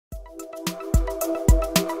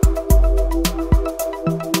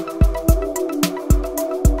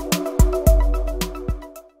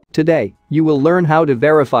Today, you will learn how to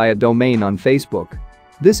verify a domain on Facebook.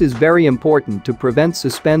 This is very important to prevent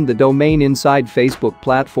suspend the domain inside Facebook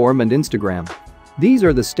platform and Instagram. These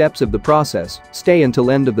are the steps of the process. Stay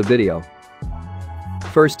until end of the video.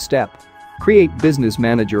 First step. Create Business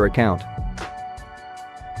Manager account.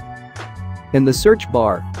 In the search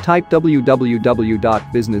bar, type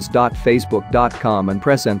www.business.facebook.com and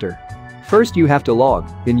press enter. First you have to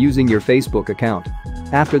log in using your Facebook account.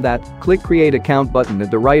 After that, click Create Account button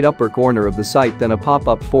at the right upper corner of the site, then a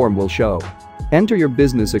pop-up form will show. Enter your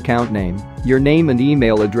business account name, your name and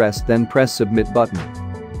email address, then press Submit button.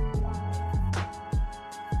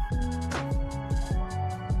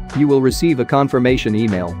 You will receive a confirmation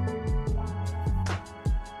email.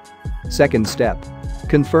 Second step.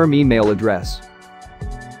 Confirm email address.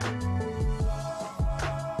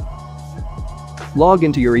 Log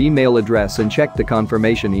into your email address and check the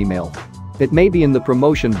confirmation email. It may be in the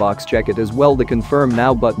promotion box. Check it as well, the Confirm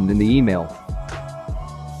Now button in the email.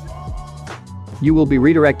 You will be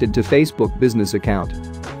redirected to Facebook business account.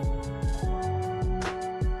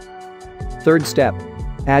 Third step.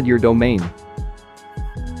 Add your domain.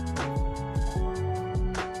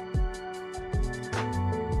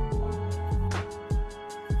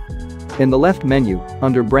 In the left menu,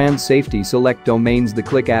 under Brand Safety, select Domains, the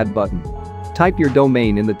click Add button. Type your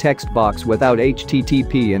domain in the text box without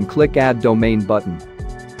HTTP and click Add Domain button.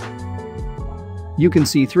 You can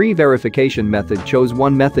see 3 verification methods. Choose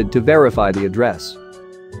one method to verify the address.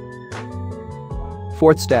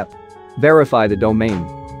 Fourth step. Verify the domain.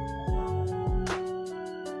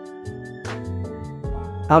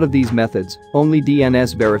 Out of these methods, only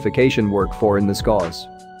DNS verification work for in this cause.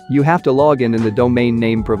 You have to log in the domain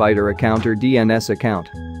name provider account or DNS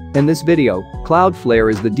account. In this video,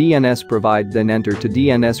 Cloudflare is the DNS provide, then enter to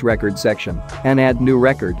DNS record section and add new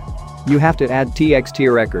record. You have to add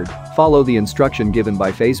TXT record, follow the instruction given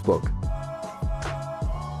by Facebook.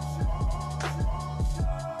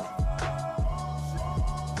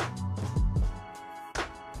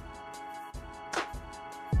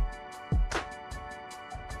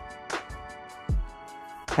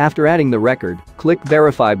 After adding the record, click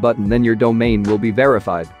Verify button, then your domain will be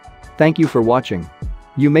verified. Thank you for watching.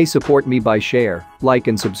 You may support me by share, like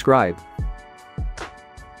and subscribe.